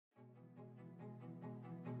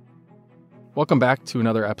Welcome back to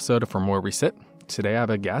another episode of From Where We Sit. Today I have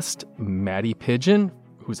a guest, Maddy Pigeon,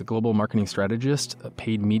 who's a global marketing strategist,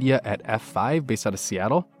 paid media at F5 based out of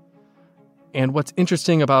Seattle. And what's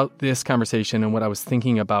interesting about this conversation and what I was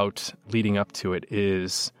thinking about leading up to it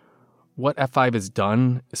is what F5 has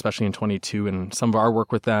done, especially in 22, and some of our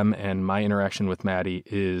work with them and my interaction with Maddy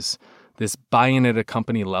is this buy-in at a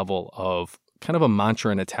company level of kind of a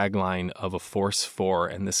mantra and a tagline of a force for,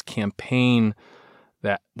 and this campaign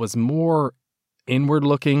that was more inward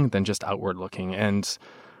looking than just outward looking. And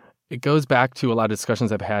it goes back to a lot of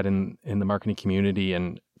discussions I've had in the marketing community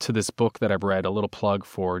and to this book that I've read, a little plug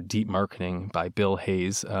for Deep Marketing by Bill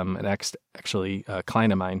Hayes, actually a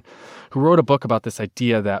client of mine, who wrote a book about this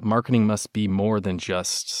idea that marketing must be more than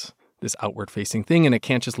just this outward-facing thing, and it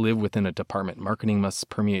can't just live within a department. Marketing must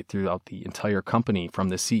permeate throughout the entire company from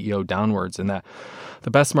the CEO downwards, and that the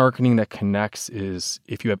best marketing that connects is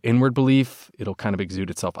if you have inward belief, it'll kind of exude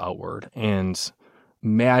itself outward. And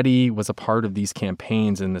Maddy was a part of these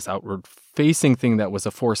campaigns, and this outward-facing thing that was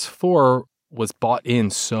a force for was bought in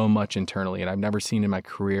so much internally. And I've never seen in my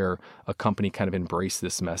career a company kind of embrace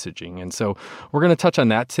this messaging. And so we're going to touch on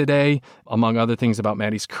that today, among other things about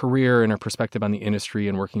Maddy's career and her perspective on the industry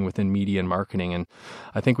and working within media and marketing. And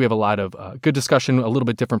I think we have a lot of good discussion, a little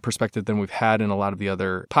bit different perspective than we've had in a lot of the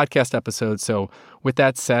other podcast episodes. So with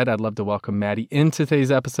that said, I'd love to welcome Maddy into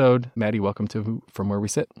today's episode. Maddy, welcome to From Where We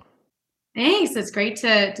Sit. Thanks. It's great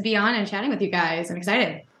to be on and chatting with you guys. I'm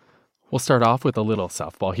excited. We'll start off with a little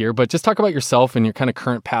softball here, but just talk about yourself and your kind of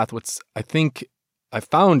current path. What's I think I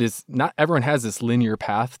found is not everyone has this linear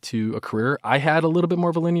path to a career. I had a little bit more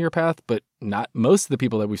of a linear path, but not most of the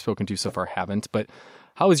people that we've spoken to so far haven't. But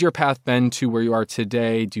how has your path been to where you are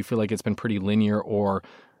today? Do you feel like it's been pretty linear, or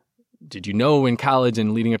did you know in college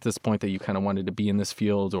and leading up to this point that you kind of wanted to be in this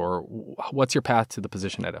field, or what's your path to the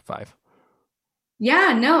position at F5?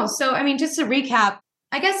 Yeah, no. So, I mean, just to recap,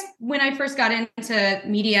 I guess when I first got into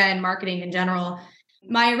media and marketing in general,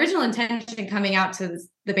 my original intention coming out to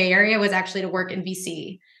the Bay Area was actually to work in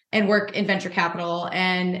VC and work in venture capital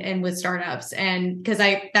and with startups. And because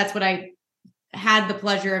that's what I had the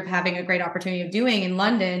pleasure of having a great opportunity of doing in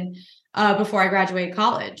London before I graduated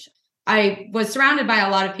college. I was surrounded by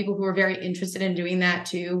a lot of people who were very interested in doing that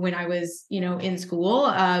too when I was, in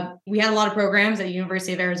school. We had a lot of programs at the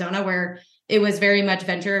University of Arizona where it was very much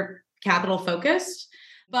venture capital focused.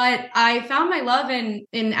 But I found my love in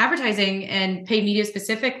advertising and paid media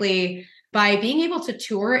specifically by being able to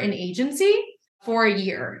tour an agency for a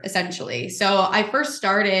year, essentially. So I first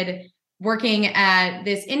started working at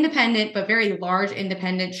this independent, but very large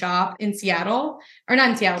independent shop in Seattle, or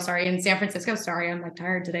not in Seattle, sorry, in San Francisco. Sorry, I'm like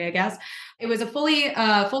tired today, I guess. It was a fully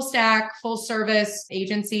full stack, full service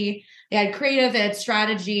agency. It had creative, it had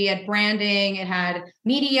strategy, it had branding, it had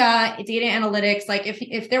media, data analytics. Like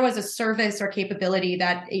if there was a service or capability,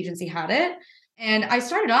 that agency had it. And I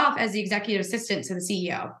started off as the executive assistant to the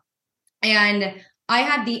CEO. And I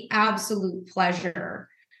had the absolute pleasure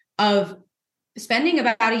of spending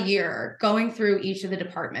about a year going through each of the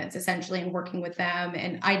departments essentially and working with them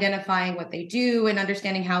and identifying what they do and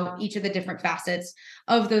understanding how each of the different facets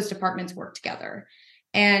of those departments work together.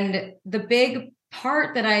 And the big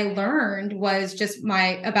part that I learned was just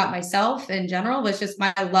about myself in general was just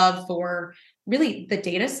my love for really the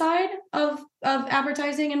data side of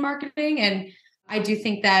advertising and marketing. And I do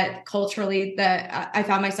think that culturally that I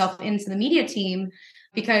found myself into the media team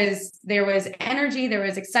because there was energy, there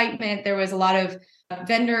was excitement, there was a lot of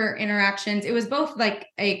vendor interactions. It was both like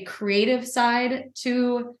a creative side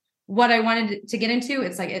to what I wanted to get into.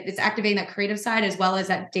 It's like it's activating that creative side as well as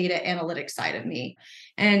that data analytics side of me.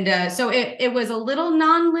 And so it was a little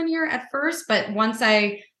non-linear at first, but once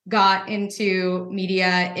I got into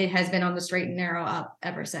media, it has been on the straight and narrow up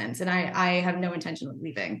ever since. And I have no intention of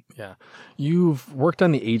leaving. Yeah. You've worked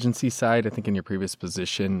on the agency side, I think in your previous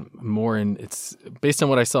position, it's based on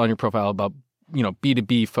what I saw on your profile about,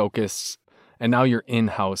 B2B focus, and now you're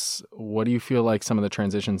in-house. What do you feel like some of the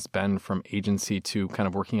transitions been from agency to kind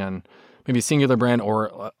of working on maybe a singular brand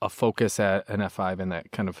or a focus at an F5 and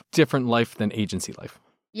that kind of different life than agency life?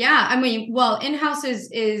 Yeah, I mean, well, in-house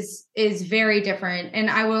is very different. And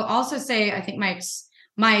I will also say, I think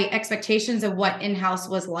my expectations of what in-house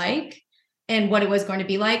was like and what it was going to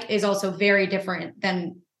be like is also very different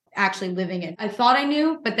than actually living it. I thought I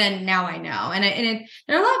knew, but then now I know. And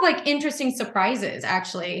there are a lot of like interesting surprises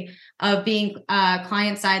actually of being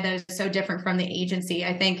client side that is so different from the agency.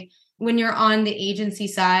 I think when you're on the agency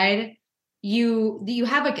side, you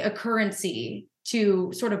have like a currency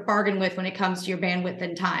to sort of bargain with when it comes to your bandwidth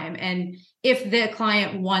and time. And if the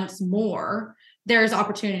client wants more, there's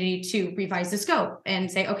opportunity to revise the scope and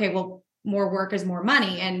say, okay, well, more work is more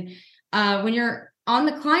money. And When you're on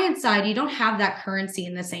the client side, you don't have that currency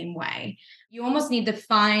in the same way. You almost need to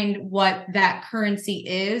find what that currency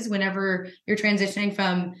is whenever you're transitioning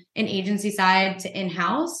from an agency side to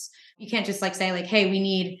in-house. You can't just like say like, hey, we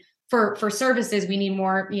need for services, we need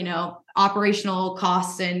more, operational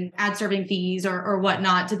costs and ad serving fees or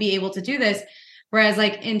whatnot to be able to do this. Whereas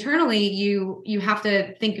like internally, you have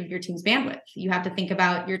to think of your team's bandwidth. You have to think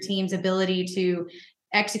about your team's ability to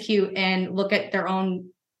execute and look at their own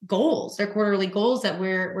goals, their quarterly goals that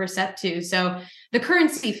we're set to. So the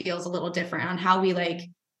currency feels a little different on how we like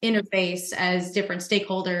interface as different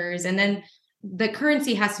stakeholders. And then the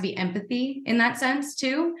currency has to be empathy in that sense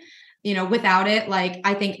too. Without it, like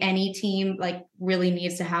I think any team like really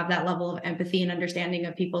needs to have that level of empathy and understanding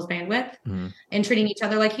of people's bandwidth and treating each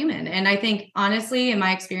other like human. And I think honestly, in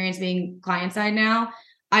my experience being client side now,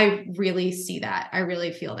 I really see that. I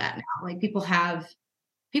really feel that now. Like people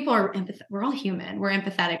are empathetic. We're all human. We're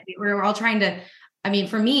empathetic. We're all trying to,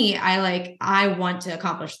 for me, I want to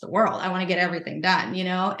accomplish the world. I want to get everything done,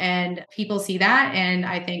 and people see that. And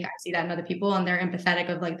I think I see that in other people and they're empathetic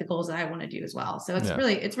of like the goals that I want to do as well. So it's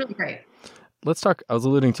really great. Let's talk, I was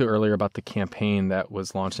alluding to earlier about the campaign that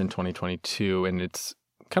was launched in 2022, and it's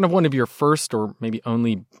kind of one of your first or maybe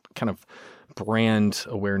only kind of brand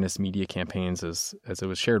awareness media campaigns as it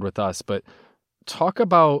was shared with us. But talk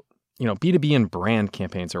about, B2B and brand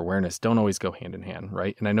campaigns or awareness don't always go hand in hand,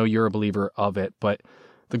 right? And I know you're a believer of it, but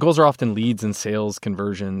the goals are often leads and sales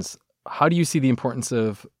conversions. How do you see the importance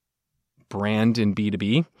of brand in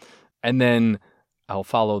B2B? And then I'll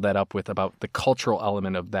follow that up with about the cultural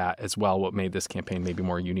element of that as well. What made this campaign maybe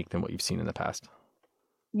more unique than what you've seen in the past?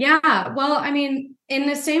 Yeah. Well, in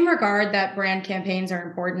the same regard that brand campaigns are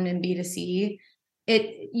important in B2C,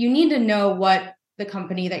 you need to know what the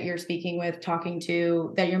company that you're speaking with, talking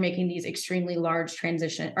to, that you're making these extremely large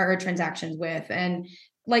transactions with. And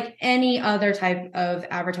like any other type of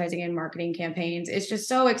advertising and marketing campaigns, it's just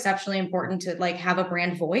so exceptionally important to like have a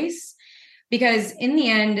brand voice, because in the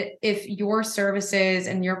end, if your services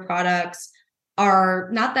and your products are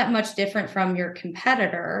not that much different from your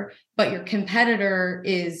competitor, but your competitor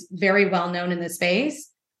is very well known in the space,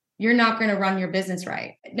 you're not going to run your business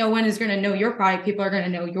right. No one is going to know your product. People are going to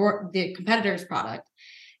know the competitor's product.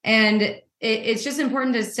 And it's just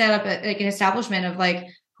important to set up an establishment of like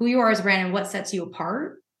who you are as a brand and what sets you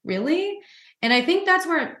apart, really. And I think that's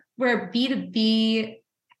where B2B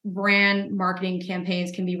brand marketing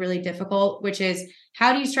campaigns can be really difficult, which is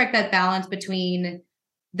how do you strike that balance between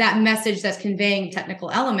that message that's conveying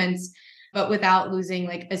technical elements, but without losing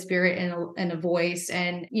like a spirit and a voice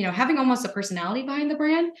and, having almost a personality behind the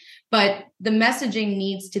brand. But the messaging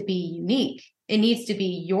needs to be unique. It needs to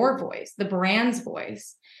be your voice, the brand's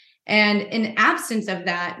voice. And in absence of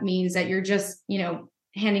that means that you're just,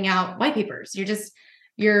 handing out white papers.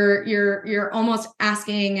 You're almost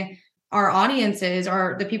asking our audiences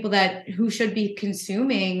or the people who should be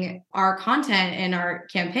consuming our content and our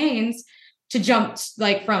campaigns to jump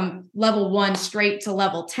like from level 1 straight to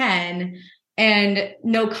level 10 and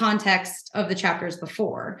no context of the chapters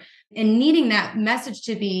before. And needing that message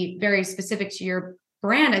to be very specific to your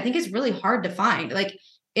brand, I think is really hard to find. Like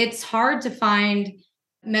it's hard to find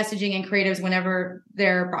messaging and creatives whenever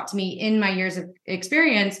they're brought to me in my years of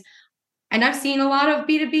experience. And I've seen a lot of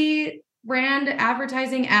B2B brand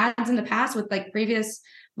advertising ads in the past with like previous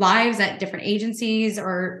lives at different agencies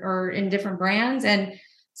or in different brands. And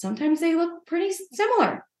sometimes they look pretty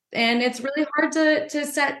similar, and it's really hard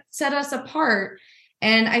to set us apart.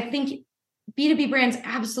 And I think B2B brands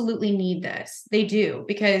absolutely need this. They do,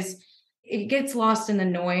 because it gets lost in the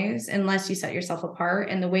noise unless you set yourself apart.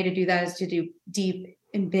 And the way to do that is to do deep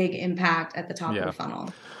and big impact at the top of the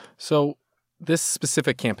funnel. So this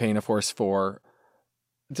specific campaign of Force 4,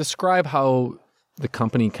 describe how the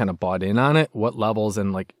company kind of bought in on it, what levels,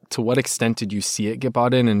 and like to what extent did you see it get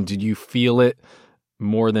bought in, and did you feel it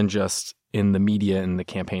more than just in the media and the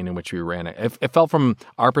campaign in which we ran it? It felt from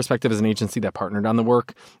our perspective as an agency that partnered on the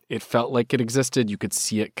work, it felt like it existed. You could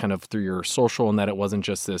see it kind of through your social, and that it wasn't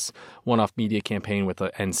just this one-off media campaign with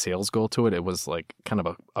an end sales goal to it. It was like kind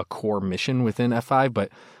of a core mission within F5. But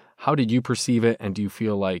how did you perceive it? And do you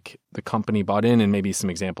feel like the company bought in, and maybe some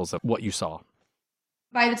examples of what you saw?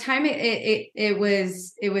 By the time it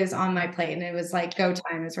was on my plate and it was like go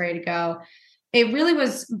time, it was ready to go, it really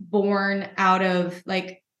was born out of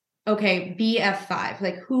like, okay, BF5,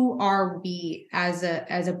 like who are we as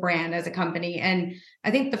a brand, as a company? And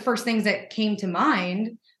I think the first things that came to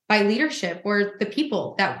mind by leadership were the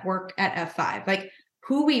people that work at F5, like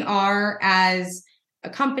who we are as a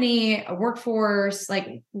company, a workforce,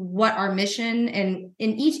 like what our mission, and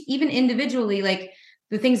in each, even individually, like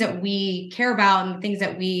the things that we care about and the things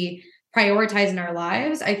that we prioritize in our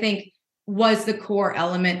lives, I think was the core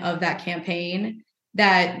element of that campaign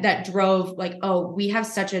that drove like, oh, we have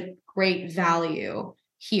such a great value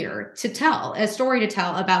here to tell, a story to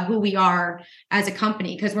tell about who we are as a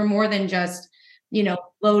company, because we're more than just,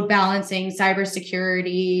 load balancing,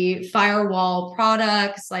 cybersecurity, firewall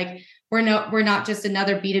products. Like we're not just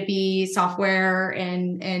another B2B software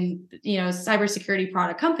and cybersecurity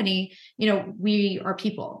product company. We are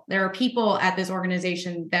people. There are people at this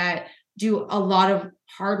organization that do a lot of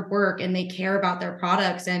hard work and they care about their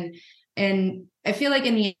products. And I feel like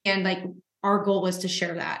in the end, like our goal was to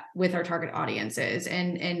share that with our target audiences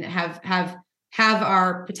and have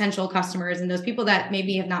our potential customers and those people that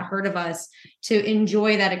maybe have not heard of us to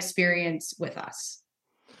enjoy that experience with us.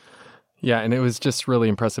 Yeah. And it was just really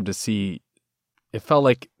impressive to see. It felt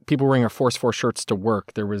like people wearing our Force 4 shirts to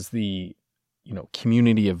work. There was the,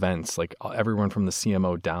 community events, like everyone from the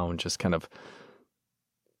CMO down, just kind of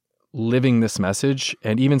living this message.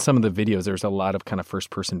 And even some of the videos, there's a lot of kind of first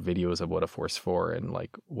person videos of what a Force 4 and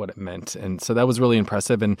like what it meant. And so that was really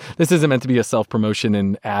impressive. And this isn't meant to be a self-promotion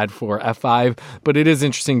and ad for F5, but it is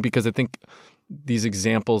interesting because I think these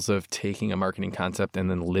examples of taking a marketing concept and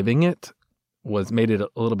then living it made it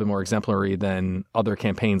a little bit more exemplary than other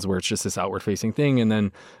campaigns where it's just this outward facing thing. And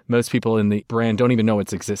then most people in the brand don't even know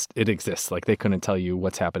it exists. Like they couldn't tell you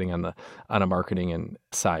what's happening on a marketing and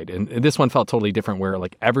side. And this one felt totally different where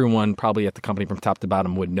like everyone probably at the company from top to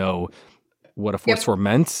bottom would know what a Force 4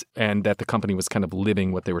 meant and that the company was kind of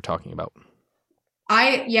living what they were talking about.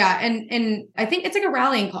 And I think it's like a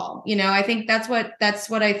rallying call. I think that's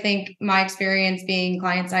what I think my experience being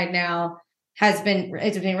client side now it's been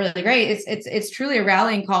really great. It's truly a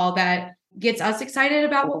rallying call that gets us excited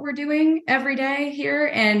about what we're doing every day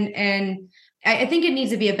here. And I think it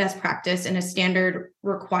needs to be a best practice and a standard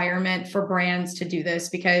requirement for brands to do this,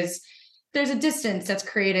 because there's a distance that's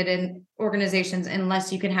created in organizations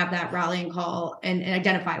unless you can have that rallying call and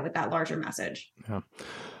identify with that larger message. Yeah.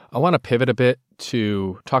 I want to pivot a bit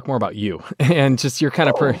to talk more about you and just your kind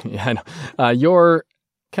of your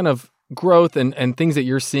kind of growth and things that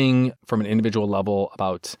you're seeing from an individual level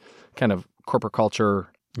about kind of corporate culture,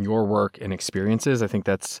 your work and experiences. I think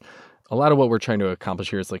that's a lot of what we're trying to accomplish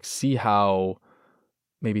here is like see how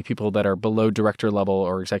maybe people that are below director level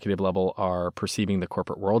or executive level are perceiving the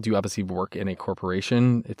corporate world. You obviously work in a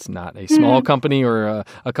corporation. It's not a small company or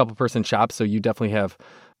a couple person shop. So you definitely have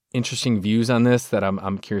interesting views on this that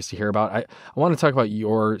I'm curious to hear about. I want to talk about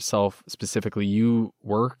yourself specifically. You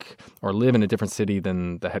work or live in a different city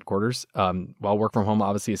than the headquarters. While work from home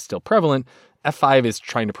obviously is still prevalent, F5 is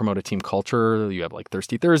trying to promote a team culture. You have like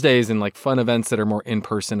Thirsty Thursdays and like fun events that are more in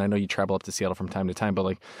person. I know you travel up to Seattle from time to time, but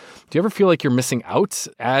like, do you ever feel like you're missing out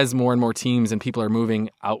as more and more teams and people are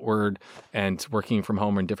moving outward and working from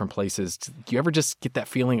home or in different places? Do you ever just get that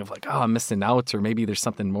feeling of like, oh, I'm missing out, or maybe there's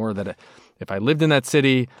something more that if I lived in that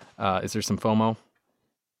city, is there some FOMO?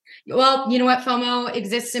 Well, you know what? FOMO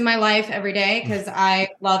exists in my life every day because I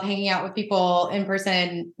love hanging out with people in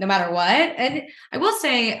person no matter what. And I will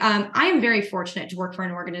say, I am very fortunate to work for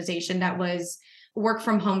an organization that was work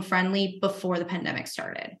from home friendly before the pandemic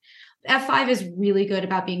started. F5 is really good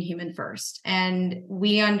about being human first. And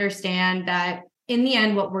we understand that in the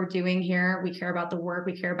end, what we're doing here, we care about the work,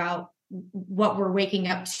 we care about what we're waking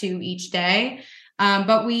up to each day.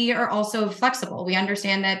 But we are also flexible. We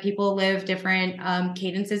understand that people live different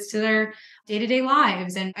cadences to their day-to-day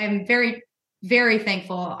lives. And I'm very, very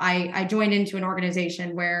thankful I joined into an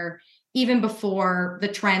organization where even before the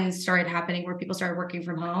trends started happening, where people started working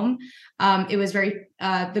from home, it was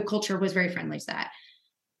the culture was very friendly to that.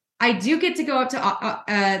 I do get to go up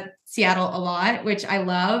to Seattle a lot, which I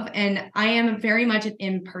love. And I am very much an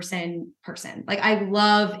in-person person. Like I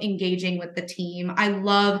love engaging with the team. I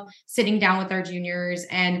love sitting down with our juniors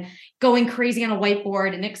and going crazy on a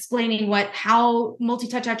whiteboard and explaining how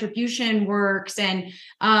multi-touch attribution works and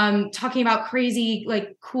talking about crazy,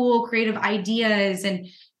 like cool, creative ideas. And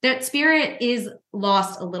that spirit is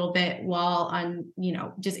lost a little bit while on,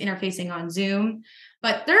 just interfacing on Zoom.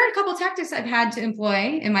 But there are a couple of tactics I've had to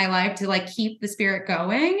employ in my life to like keep the spirit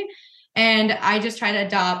going. And I just try to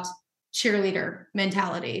adopt cheerleader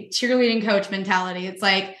mentality, cheerleading coach mentality. It's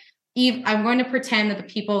like, I'm going to pretend that the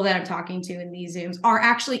people that I'm talking to in these Zooms are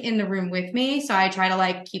actually in the room with me. So I try to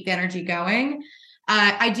like keep the energy going.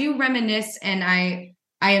 I do reminisce and I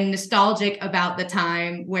am nostalgic about the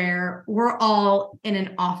time where we're all in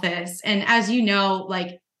an office. And as you know,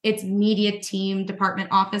 like it's media team department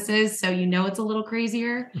offices. So, it's a little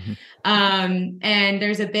crazier. Mm-hmm. And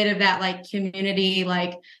there's a bit of that like community,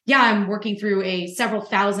 like, yeah, I'm working through a several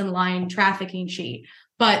thousand line trafficking sheet,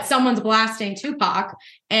 but someone's blasting Tupac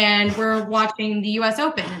and we're watching the US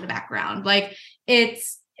Open in the background. Like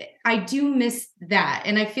I do miss that.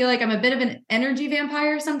 And I feel like I'm a bit of an energy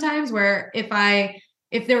vampire sometimes, where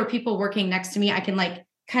if there were people working next to me, I can like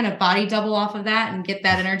kind of body double off of that and get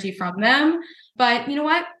that energy from them. But you know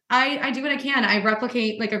what? I do what I can. I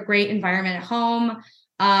replicate like a great environment at home.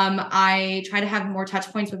 I try to have more touch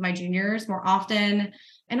points with my juniors more often.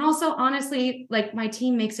 And also, honestly, like my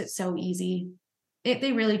team makes it so easy.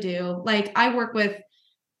 They really do. Like I work with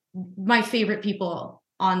my favorite people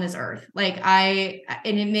on this earth. And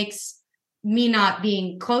it makes me not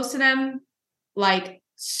being close to them like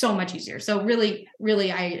so much easier. So really,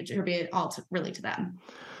 really, I attribute it all to them.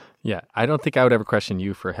 Yeah, I don't think I would ever question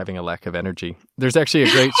you for having a lack of energy. There's actually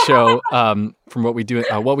a great show from What We Do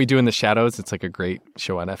in the Shadows. It's like a great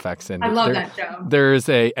show on FX, and I love that show. There's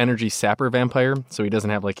a energy sapper vampire, so he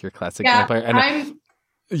doesn't have like your classic vampire. And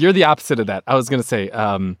you're the opposite of that. I was gonna say,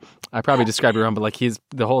 I probably described it wrong, but like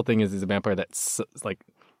the whole thing is he's a vampire that's like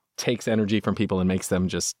takes energy from people and makes them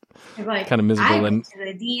just like, kind of miserable. I went to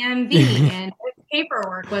the DMV and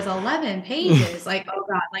paperwork was 11 pages. Like, oh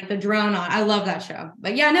God, like the drone on. I love that show.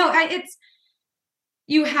 But yeah, no,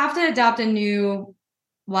 you have to adopt a new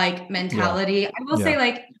like mentality. Yeah. I will say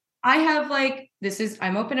like, I have like,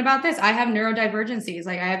 I'm open about this. I have neurodivergencies.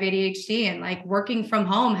 Like I have ADHD, and like working from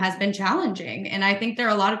home has been challenging. And I think there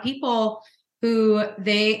are a lot of people who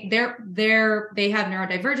they have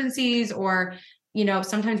neurodivergencies, or, you know,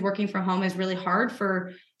 sometimes working from home is really hard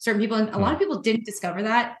for certain people. And a lot of people didn't discover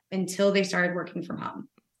that until they started working from home.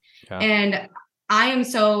 Yeah. And I am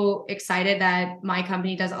so excited that my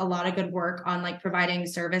company does a lot of good work on like providing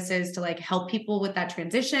services to like help people with that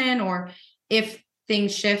transition, or if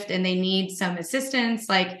things shift and they need some assistance,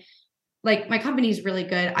 like my company is really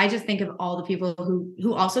good. I just think of all the people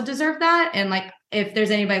who also deserve that. And like, if there's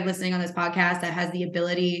anybody listening on this podcast that has the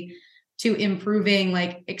ability to improving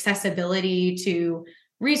like accessibility to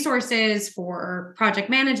resources for project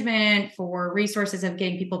management, for resources of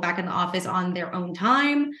getting people back in the office on their own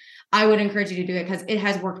time, I would encourage you to do it, because it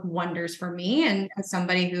has worked wonders for me and as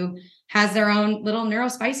somebody who has their own little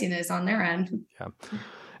neurospiciness on their end. Yeah.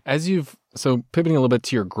 So pivoting a little bit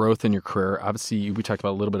to your growth in your career, obviously we talked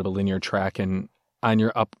about a little bit of a linear track, and on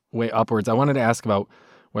your way upwards, I wanted to ask about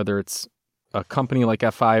whether it's a company like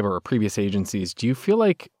F5 or previous agencies, do you feel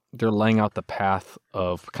like they're laying out the path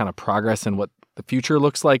of kind of progress and what the future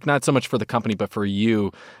looks like, not so much for the company, but for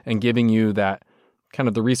you, and giving you that kind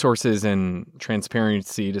of the resources and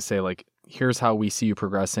transparency to say like, here's how we see you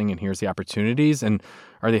progressing and here's the opportunities? And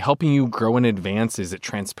are they helping you grow in advance? Is it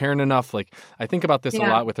transparent enough? Like I think about this a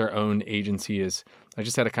lot with our own agency. I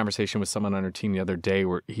just had a conversation with someone on our team the other day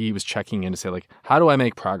where he was checking in to say like, how do I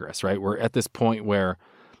make progress, right? We're at this point where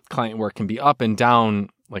client work can be up and down.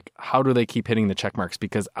 Like, how do they keep hitting the check marks?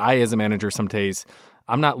 Because I, as a manager, some days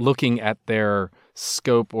I'm not looking at their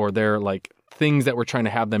scope or their like things that we're trying to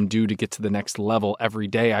have them do to get to the next level every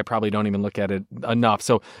day. I probably don't even look at it enough.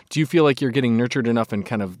 So do you feel like you're getting nurtured enough and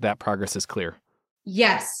kind of that progress is clear?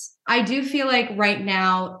 Yes, I do feel like right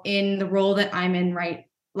now in the role that I'm in right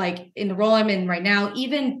now,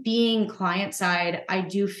 even being client side, I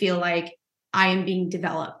do feel like I am being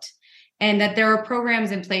developed, and that there are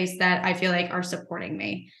programs in place that I feel like are supporting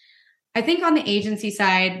me. I think on the agency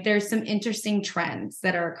side, there's some interesting trends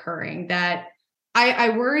that are occurring that I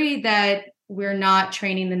worry that we're not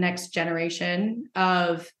training the next generation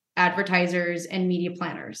of advertisers and media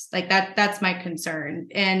planners. Like that's my concern.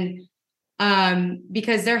 And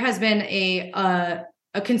because there has been a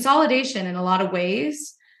consolidation in a lot of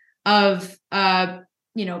ways of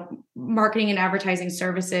marketing and advertising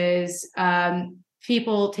services,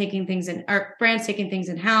 people taking things in, or brands taking things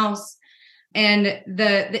in house, and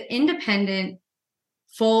the independent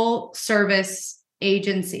full service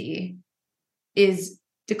agency is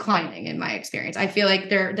declining in my experience. I feel like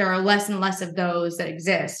there are less and less of those that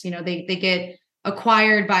exist. You know, they get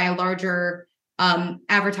acquired by a larger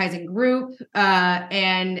advertising group,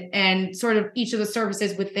 and sort of each of the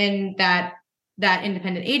services within that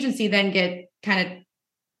independent agency then get kind of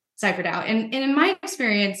ciphered out. And in my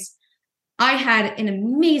experience, I had an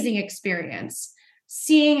amazing experience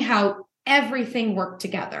seeing how everything worked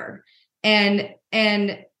together and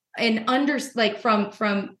under like from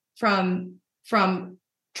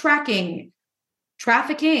tracking,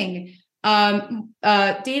 trafficking, data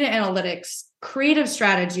analytics, creative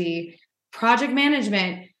strategy, project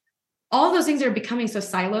management, all those things are becoming so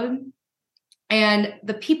siloed. And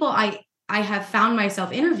the people I have found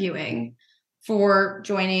myself interviewing for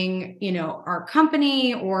joining, our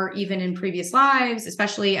company, or even in previous lives,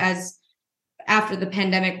 especially as after the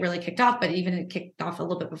pandemic really kicked off, but even it kicked off a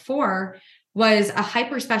little bit before, was a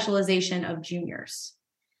hyper specialization of juniors.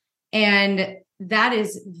 And that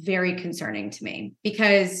is very concerning to me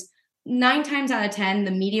because 9 times out of 10,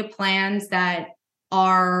 the media plans that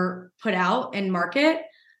are put out and market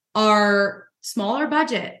are smaller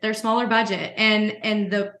budget. They're smaller budget. And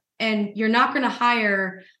you're not going to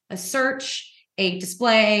hire a search, a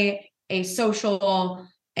display, a social,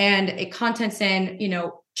 and a content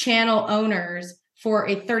channel owners for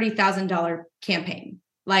a $30,000 campaign.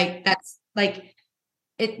 Like that's like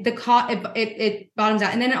it bottoms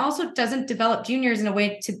out. And then it also doesn't develop juniors in a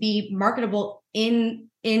way to be marketable in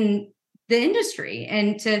the industry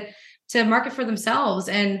and to market for themselves.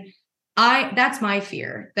 And that's my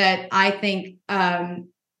fear, that I think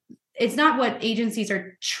it's not what agencies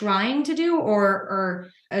are trying to do or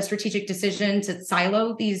a strategic decision to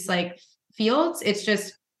silo these like fields. It's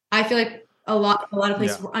just, I feel like a lot of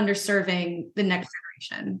places were underserving the next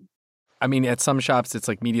generation. I mean, at some shops, it's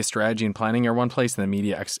like media strategy and planning are one place, and then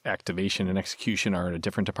media activation and execution are in a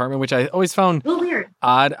different department, which I always found a little weird.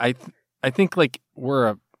 Odd. I think like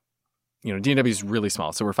we're D&W is really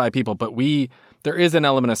small, so we're 5 people, but there is an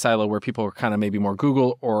element of silo where people are kind of maybe more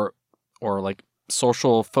Google or like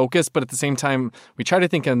social focused, but at the same time, we try to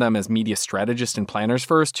think of them as media strategists and planners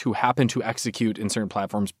first, who happen to execute in certain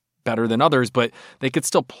platforms better than others, but they could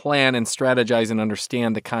still plan and strategize and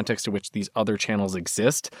understand the context in which these other channels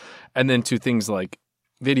exist. And then to things like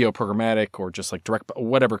video programmatic or just like direct,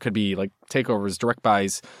 whatever could be like takeovers, direct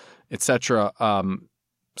buys, etc.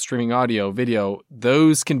 Streaming audio, video,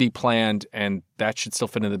 those can be planned and that should still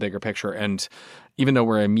fit in the bigger picture. And even though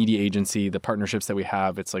we're a media agency, the partnerships that we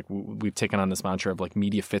have, it's like we've taken on this mantra of like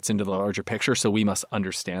media fits into the larger picture. So we must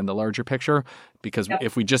understand the larger picture, because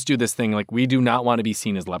if we just do this thing, like we do not want to be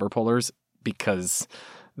seen as lever pullers, because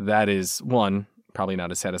that is one, probably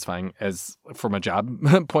not as satisfying as from a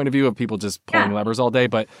job point of view of people just pulling levers all day.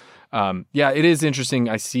 But it is interesting.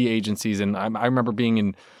 I see agencies, and I remember being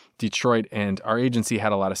in Detroit, and our agency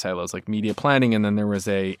had a lot of silos, like media planning, and then there was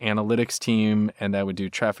a analytics team, and that would do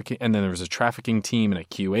trafficking, and then there was a trafficking team and a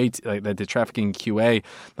QA that did trafficking QA,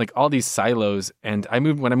 like all these silos. And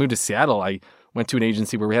when I moved to Seattle, I went to an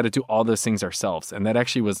agency where we had to do all those things ourselves, and that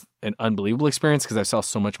actually was an unbelievable experience because I saw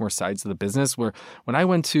so much more sides of the business. Where when I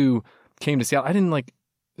came to Seattle, I didn't like.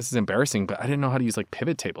 This is embarrassing, but I didn't know how to use like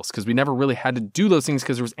pivot tables because we never really had to do those things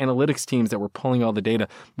because there was analytics teams that were pulling all the data.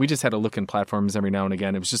 We just had to look in platforms every now and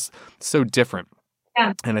again. It was just so different.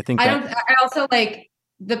 Yeah. And I think I also like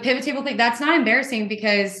the pivot table thing. That's not embarrassing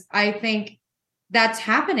because I think that's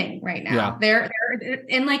happening right now. Yeah.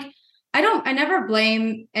 And like, I never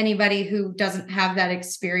blame anybody who doesn't have that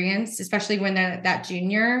experience, especially when they're that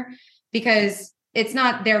junior, because it's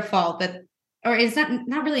not their fault or it's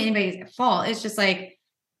not really anybody's fault. It's just like,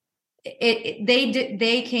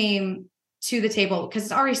 they came to the table because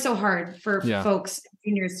it's already so hard for folks,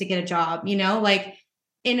 juniors, to get a job, like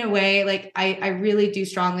in a way, like I really do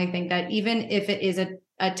strongly think that even if it is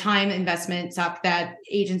a time investment suck that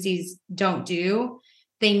agencies don't do,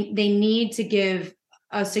 they need to give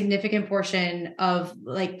a significant portion of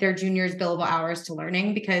like their juniors' billable hours to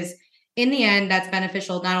learning, because in the end, that's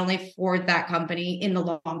beneficial not only for that company in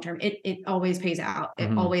the long term, it always pays out.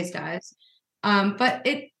 It always does. But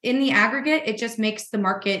in the aggregate, it just makes the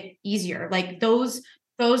market easier. Like those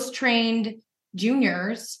trained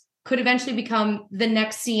juniors could eventually become the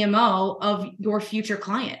next CMO of your future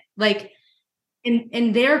client. Like,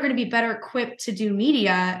 and they're going to be better equipped to do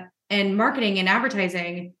media and marketing and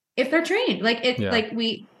advertising if they're trained. Like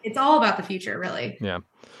it's all about the future, really. Yeah.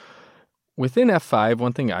 Within F5,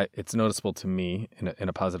 one thing it's noticeable to me in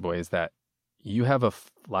a positive way is that you have a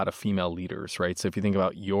lot of female leaders, right? So if you think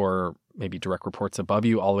about your maybe direct reports above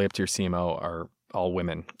you, all the way up to your CMO are all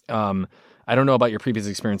women. I don't know about your previous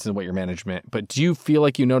experiences and what your management, but do you feel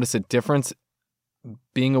like you notice a difference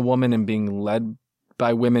being a woman and being led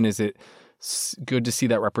by women? Is it good to see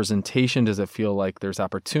that representation? Does it feel like there's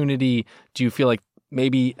opportunity? Do you feel like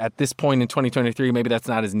maybe at this point in 2023, maybe that's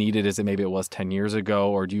not as needed as maybe it was 10 years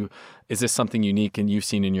ago? Or is this something unique and you've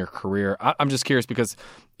seen in your career? I'm just curious because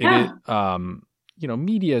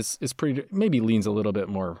media is pretty, maybe leans a little bit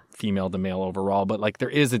more female to male overall, but like there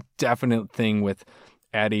is a definite thing with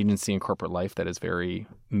ad agency and corporate life that is very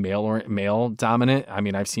male dominant. I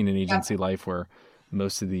mean, I've seen an agency life where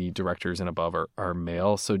most of the directors and above are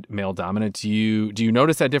male, so male dominant. Do you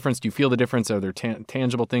notice that difference? Do you feel the difference? Are there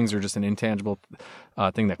tangible things or just an intangible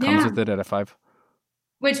thing that comes with it at F5?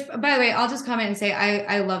 Which, by the way, I'll just comment and say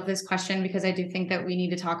I love this question because I do think that we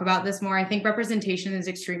need to talk about this more. I think representation is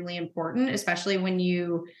extremely important, especially when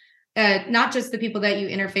you, not just the people that you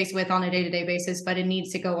interface with on a day-to-day basis, but it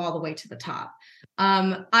needs to go all the way to the top.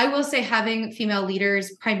 I will say having female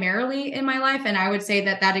leaders primarily in my life, and I would say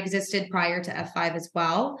that existed prior to F5 as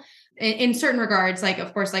well. In certain regards, like,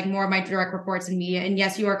 of course, like more of my direct reports in media. And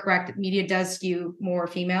yes, you are correct. Media does skew more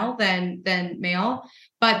female than male.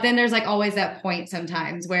 But then there's like always that point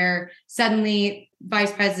sometimes where suddenly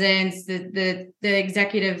vice presidents, the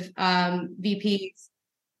executive VPs,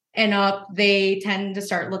 and they tend to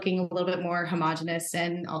start looking a little bit more homogenous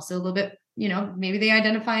and also a little bit, maybe they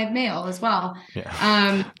identify as male as well.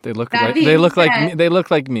 Yeah. They look like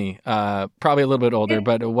me. Probably a little bit older,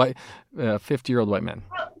 but a white 50-year-old white man.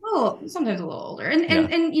 Well, sometimes a little older.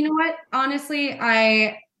 And you know what? Honestly,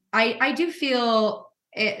 I do feel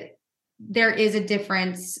there is a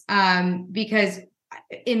difference because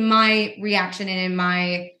in my reaction and in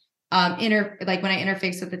my when I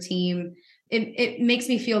interface with the team, it makes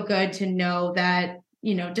me feel good to know that,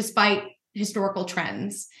 despite historical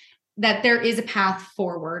trends, that there is a path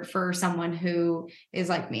forward for someone who is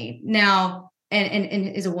like me now and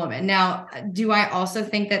is a woman. Now, do I also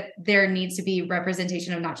think that there needs to be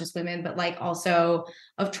representation of not just women, but like also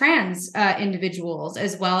of trans individuals,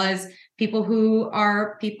 as well as people who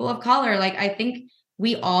are people of color? Like, I think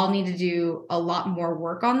we all need to do a lot more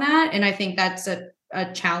work on that. And I think that's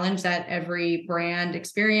a challenge that every brand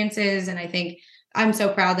experiences. And I think I'm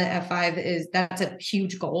so proud that F5 that's a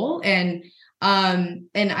huge goal. And I'm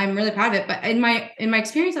really proud of it. But in my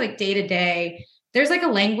experience, like day to day, there's like a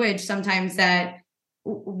language sometimes that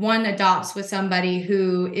one adopts with somebody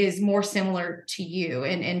who is more similar to you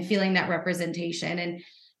and feeling that representation. And,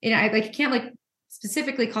 I can't like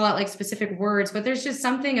specifically call out like specific words, but there's just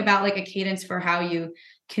something about like a cadence for how you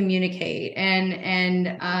communicate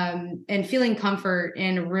and feeling comfort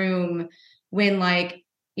in a room when like,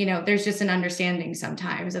 there's just an understanding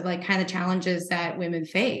sometimes of like kind of challenges that women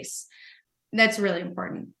face. That's really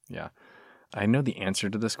important. Yeah. I know the answer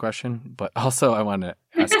to this question, but also I want to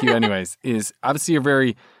ask you anyways, is obviously you're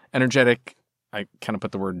very energetic. I kind of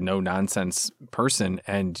put the word no nonsense person,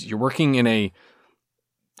 and you're working in a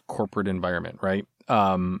corporate environment, right?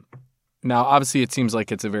 Now, obviously it seems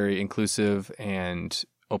like it's a very inclusive and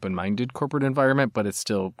open-minded corporate environment, but it's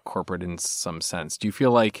still corporate in some sense. Do you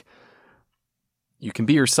feel like you can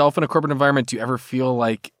be yourself in a corporate environment? Do you ever feel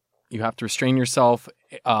like you have to restrain yourself,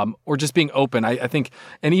 or just being open? I think,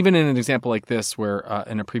 and even in an example like this, where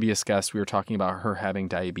in a previous guest, we were talking about her having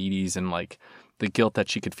diabetes and like the guilt that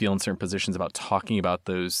she could feel in certain positions about talking about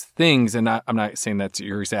those things. And I'm not saying that's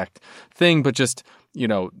your exact thing, but just,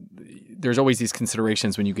 there's always these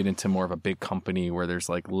considerations when you get into more of a big company where there's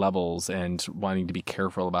like levels and wanting to be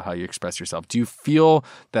careful about how you express yourself. Do you feel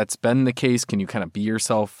that's been the case? Can you kind of be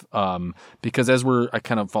yourself? Because as we're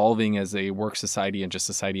kind of evolving as a work society and just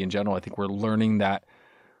society in general, I think we're learning that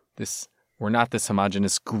we're not this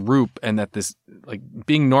homogenous group, and that this like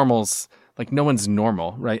being normal's like no one's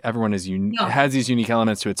normal, right? Everyone is has these unique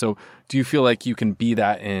elements to it. So do you feel like you can be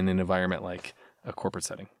that in an environment like a corporate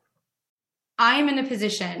setting? I'm in a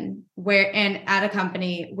position and at a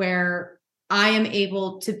company where I am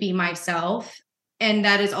able to be myself. And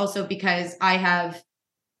that is also because I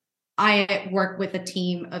work with a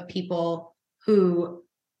team of people who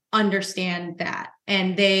understand that,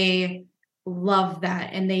 and they love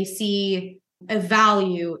that, and they see a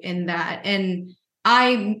value in that. And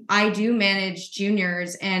I do manage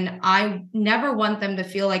juniors, and I never want them to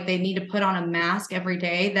feel like they need to put on a mask every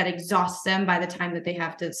day that exhausts them by the time that they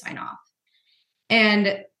have to sign off.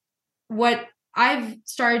 And what I've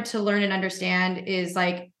started to learn and understand is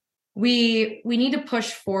like, we need to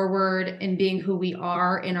push forward in being who we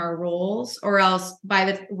are in our roles, or else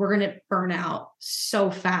we're going to burn out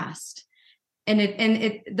so fast. And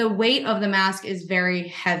the weight of the mask is very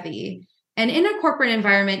heavy. And in a corporate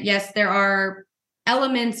environment, yes, there are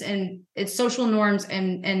elements and it's social norms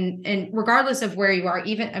and regardless of where you are,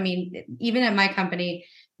 even at my company,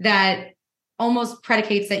 that almost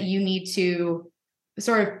predicates that you need to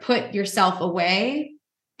sort of put yourself away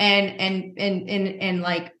and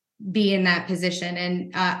like be in that position.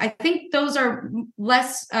 And I think those are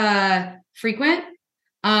less frequent.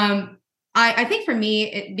 I think for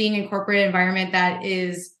me, being in corporate environment, that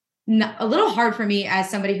is a little hard for me as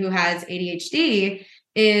somebody who has ADHD,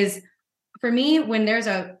 is for me, when there's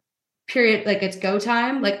a period, like it's go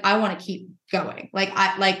time, like I want to keep going. Like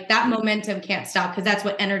that momentum can't stop, because that's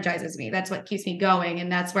what energizes me. That's what keeps me going.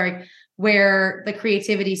 And that's where the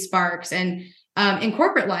creativity sparks. And in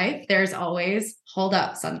corporate life, there's always hold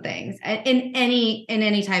up some things in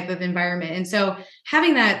any type of environment. And so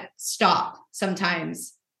having that stop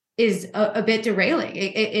sometimes is a bit derailing.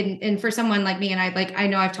 And for someone like me, and I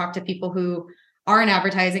know I've talked to people who are in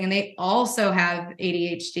advertising and they also have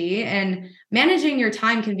ADHD, and managing your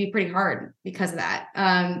time can be pretty hard because of that.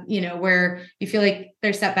 Where you feel like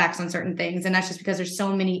there's setbacks on certain things. And that's just because there's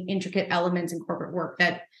so many intricate elements in corporate work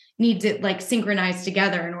that need to like synchronize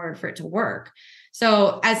together in order for it to work.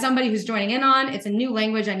 So as somebody who's joining in on, it's a new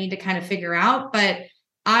language I need to kind of figure out, but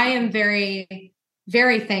I am very,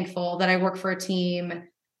 very thankful that I work for a team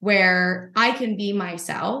where I can be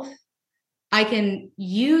myself. I can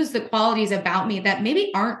use the qualities about me that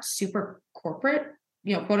maybe aren't super corporate,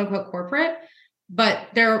 quote unquote corporate, but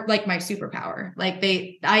they're like my superpower. Like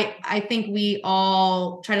I think we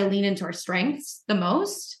all try to lean into our strengths the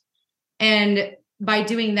most. And by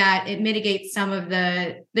doing that, it mitigates some of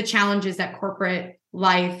the challenges that corporate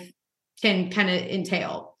life can kind of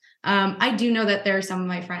entail. I do know that there are some of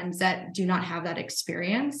my friends that do not have that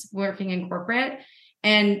experience working in corporate.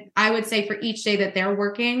 And I would say for each day that they're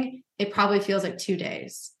working, it probably feels like 2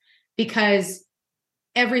 days, because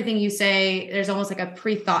everything you say, there's almost like a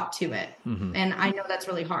pre-thought to it. Mm-hmm. And I know that's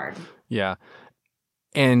really hard. Yeah.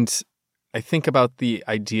 And I think about the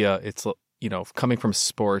idea, it's, coming from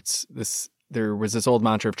sports, there was this old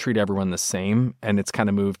mantra of treat everyone the same. And it's kind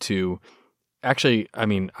of moved to, actually,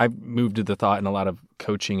 I've moved to the thought in a lot of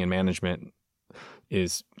coaching and management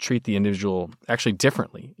is treat the individual actually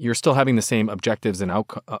differently. You're still having the same objectives and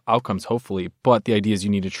outcomes, hopefully, but the idea is you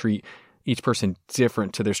need to treat each person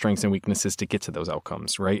different to their strengths and weaknesses to get to those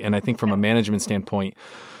outcomes, right? And I think from a management standpoint,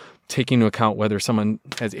 taking into account whether someone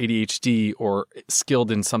has ADHD or skilled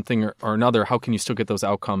in something or another, how can you still get those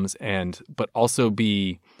outcomes but also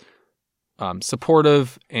be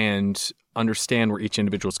supportive and understand where each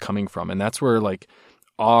individual is coming from. And that's where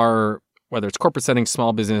whether it's corporate setting,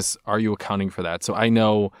 small business, are you accounting for that? So I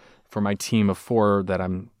know for my team of 4 that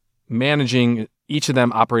I'm managing, each of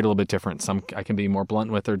them operate a little bit different. Some I can be more blunt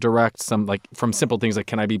with or direct. Some like from simple things like,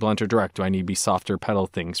 can I be blunt or direct? Do I need to be softer pedal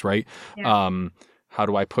things, right? Yeah. How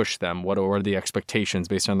do I push them? What are the expectations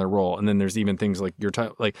based on their role? And then there's even things like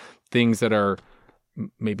things that are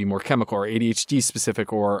maybe more chemical or ADHD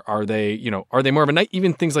specific, or are they more of a night,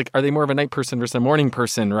 even things like, are they more of a night person versus a morning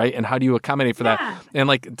person, right? And how do you accommodate for that? And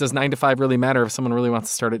like, does 9 to 5 really matter if someone really wants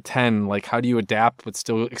to start at 10? Like, how do you adapt but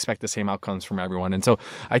still expect the same outcomes from everyone? And so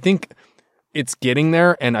I think it's getting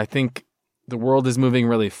there, and I think the world is moving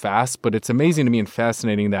really fast, but it's amazing to me and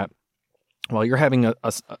fascinating that while you're having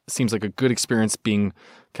seems like a good experience being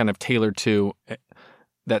kind of tailored to,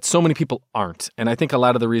 that so many people aren't. And I think a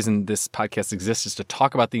lot of the reason this podcast exists is to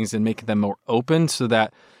talk about things and make them more open, so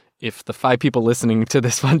that if the 5 people listening to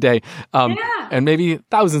this one day, and maybe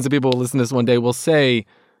thousands of people will listen to this one day, will say,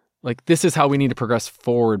 like, this is how we need to progress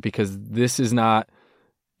forward, because this is not,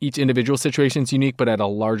 each individual situation is unique, but at a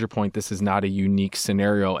larger point, this is not a unique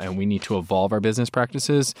scenario, and we need to evolve our business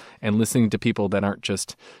practices. And listening to people that aren't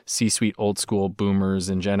just C-suite old school boomers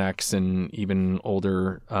and Gen X and even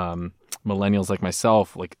older millennials like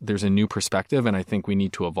myself, like there's a new perspective, and I think we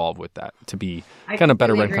need to evolve with that to be kind of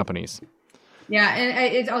better run companies. Yeah,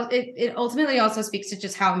 and it ultimately also speaks to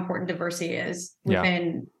just how important diversity is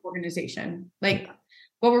within organization. Like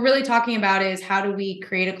what we're really talking about is, how do we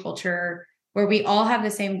create a culture where we all have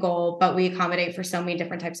the same goal, but we accommodate for so many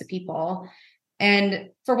different types of people. And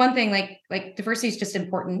for one thing, like diversity is just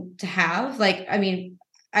important to have. Like, I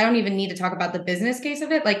don't even need to talk about the business case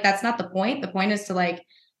of it. Like, that's not the point. The point is to like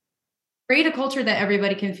create a culture that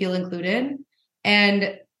everybody can feel included,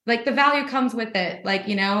 and like the value comes with it. Like,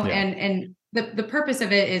 and the purpose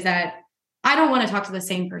of it is that I don't want to talk to the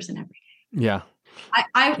same person every day. Yeah.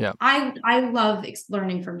 I love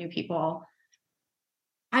learning from new people.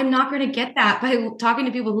 I'm not going to get that by talking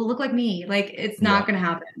to people who look like me. Like, it's not going to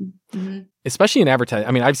happen. Mm-hmm. Especially in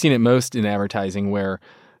advertising. I've seen it most in advertising, where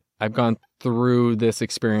I've gone through this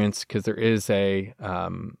experience, because there is a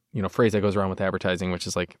phrase that goes around with advertising, which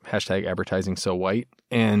is like #advertising so white,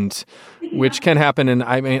 and which can happen. And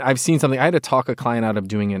I've seen something. I had to talk a client out of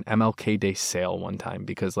doing an MLK Day sale one time,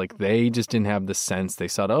 because like they just didn't have the sense. They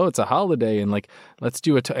thought, oh, it's a holiday, and like, let's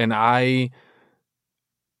do it.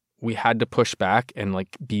 We had to push back and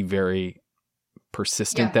like be very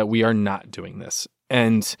persistent that we are not doing this.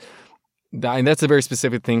 And that's a very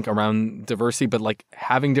specific thing around diversity, but like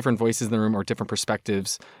having different voices in the room or different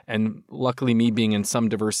perspectives. And luckily, me being in some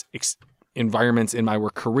diverse environments in my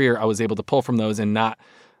work career, I was able to pull from those and not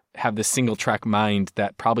have this single track mind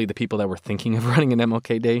that probably the people that were thinking of running an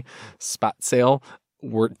MLK Day spot sale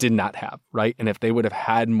did not have, right? And if they would have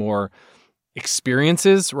had more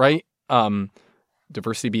experiences, right?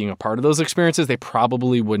 Diversity being a part of those experiences, they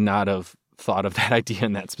probably would not have thought of that idea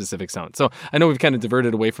in that specific zone. So I know we've kind of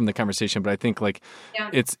diverted away from the conversation, but I think like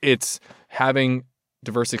it's having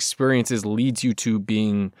diverse experiences leads you to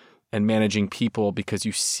being and managing people because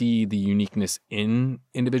you see the uniqueness in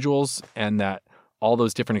individuals and that all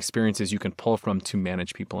those different experiences you can pull from to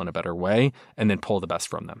manage people in a better way and then pull the best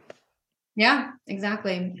from them. Yeah,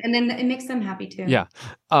 exactly. And then it makes them happy too. Yeah.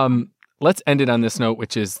 Let's end it on this note,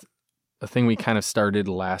 which is a thing we kind of started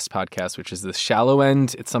last podcast, which is the shallow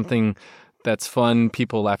end. It's something that's fun.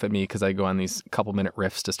 People laugh at me because I go on these couple-minute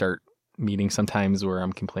riffs to start meetings sometimes where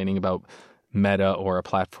I'm complaining about Meta or a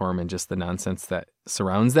platform and just the nonsense that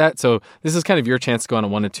surrounds that. So this is kind of your chance to go on a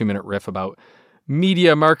 1 to 2 minute riff about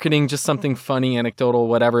media marketing, just something funny, anecdotal,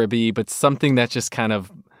 whatever it be, but something that just kind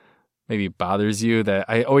of maybe bothers you. That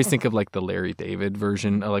I always think of like the Larry David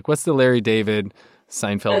version. Like, what's the Larry David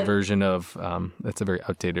Seinfeld version of? That's a very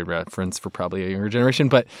outdated reference for probably a younger generation,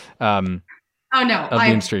 but oh no, of the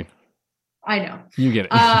industry. I know You get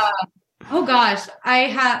it. Oh gosh,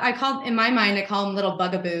 I call in my mind, I call them little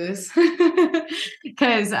bugaboos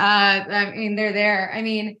because I mean they're there. I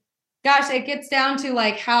mean, gosh, it gets down to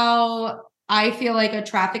like how I feel like a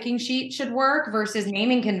trafficking sheet should work versus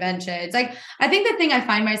naming conventions. Like, I think the thing I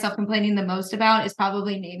find myself complaining the most about is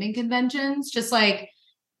probably naming conventions. Just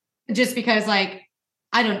because like,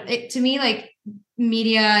 to me, like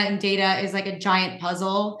media and data is like a giant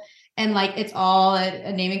puzzle and like, it's all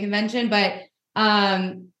a naming convention. But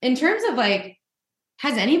in terms of like,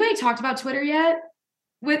 has anybody talked about Twitter yet?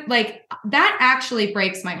 With like, that actually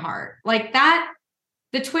breaks my heart. Like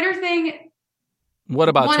the Twitter thing. What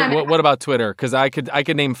about Twitter? Because I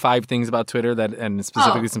could name 5 things about Twitter and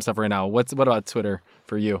specifically some stuff right now. What about Twitter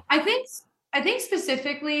for you? I think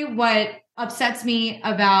specifically what upsets me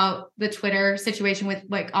about the Twitter situation with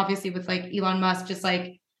like obviously with like Elon Musk just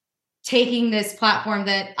like taking this platform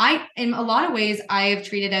that in a lot of ways I have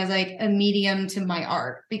treated as like a medium to my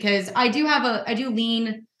art, because I do lean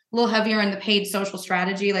a little heavier on the paid social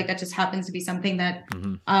strategy. Like that just happens to be something that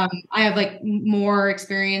I have like more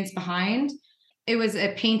experience behind. It was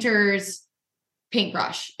a painter's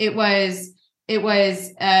paintbrush. It was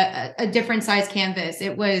a different size canvas.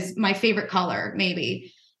 It was my favorite color,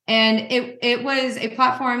 maybe. And it was a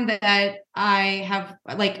platform that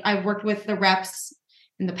I've worked with the reps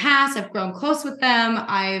in the past. I've grown close with them.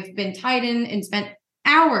 I've been tied in and spent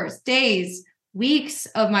hours, days, weeks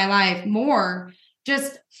of my life more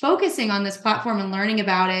just focusing on this platform and learning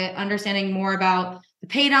about it, understanding more about the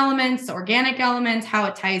paid elements, the organic elements, how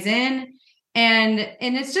it ties in. And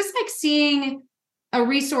it's just like seeing a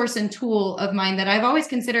resource and tool of mine that I've always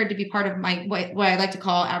considered to be part of my, what I like to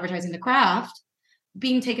call advertising the craft,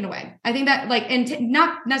 being taken away. I think that like,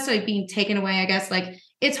 not necessarily being taken away, I guess, like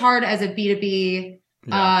it's hard as a B2B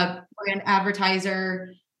brand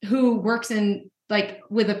advertiser who works in like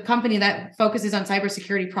with a company that focuses on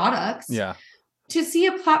cybersecurity products. Yeah. To see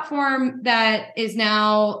a platform that is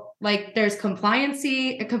now like there's compliance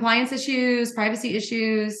issues, privacy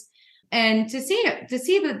issues, and to see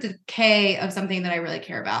the decay of something that I really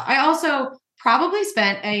care about. I also probably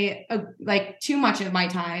spent a too much of my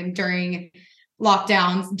time during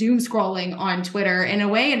lockdowns doom scrolling on Twitter in a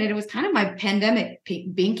way, and it was kind of my pandemic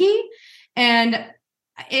binky. And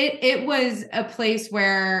it was a place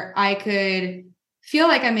where I could feel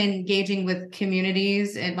like I'm engaging with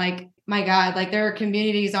communities, and like, my God, like there are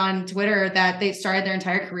communities on Twitter that they started their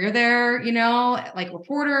entire career there, you know, like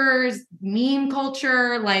reporters, meme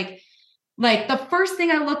culture, like the first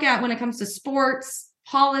thing I look at when it comes to sports,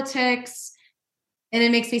 politics, and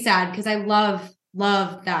it makes me sad because I love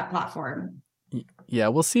that platform. Yeah,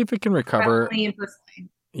 we'll see if it can recover.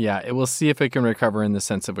 Yeah, we'll see if it can recover in the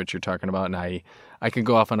sense of what you're talking about. And I could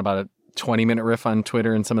go off on about a 20-minute riff on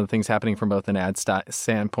Twitter and some of the things happening from both an ad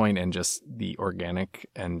standpoint and just the organic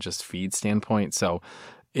and just feed standpoint. So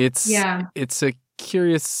it's a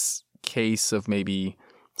curious case of maybe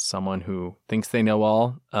someone who thinks they know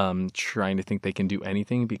all, trying to think they can do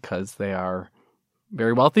anything because they are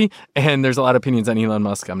very wealthy. And there's a lot of opinions on Elon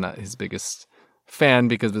Musk. I'm not his biggest fan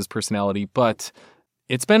because of his personality, but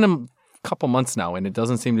it's been a couple months now and it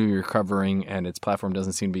doesn't seem to be recovering and its platform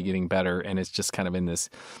doesn't seem to be getting better. And it's just kind of in this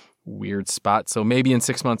weird spot. So maybe in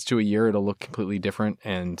 6 months to a year, it'll look completely different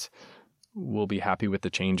and we'll be happy with the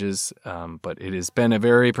changes. But it has been a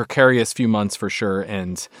very precarious few months for sure.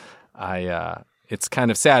 And it's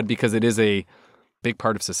kind of sad because it is a big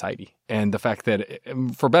part of society. And the fact that,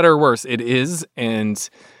 for better or worse, it is, and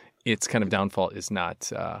its kind of downfall is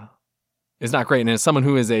not great. And as someone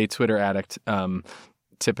who is a Twitter addict,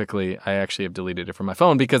 typically I actually have deleted it from my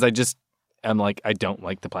phone because I'm like, I don't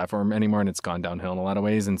like the platform anymore, and it's gone downhill in a lot of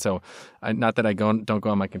ways. And so, not that I don't go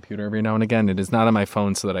on my computer every now and again. It is not on my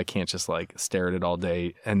phone so that I can't just like stare at it all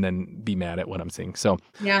day and then be mad at what I'm seeing. So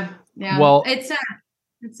yeah. Well, it's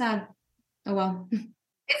sad. Oh well.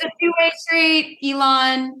 It's a two-way street,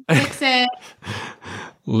 Elon. Fix it.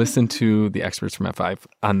 Listen to the experts from F5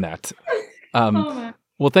 on that. Oh,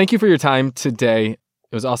 Well, thank you for your time today.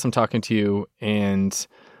 It was awesome talking to you, and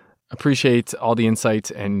appreciate all the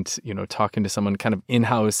insight and, talking to someone kind of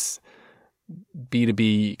in-house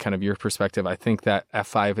B2B, kind of your perspective. I think that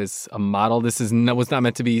F5 is a model. This was not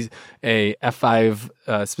meant to be a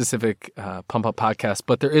F5 specific pump up podcast,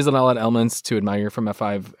 but there is a lot of elements to admire from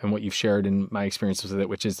F5 and what you've shared in my experiences with it,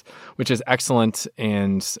 which is excellent.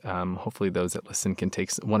 And hopefully those that listen can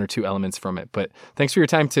take one or two elements from it. But thanks for your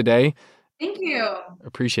time today. thank you.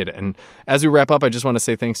 Appreciate it. And as we wrap up, I just want to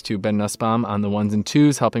say thanks to Ben Nussbaum on the ones and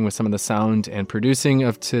twos, helping with some of the sound and producing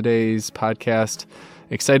of today's podcast.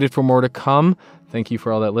 Excited for more to come. Thank you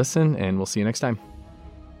for all that listen, and we'll see you next time.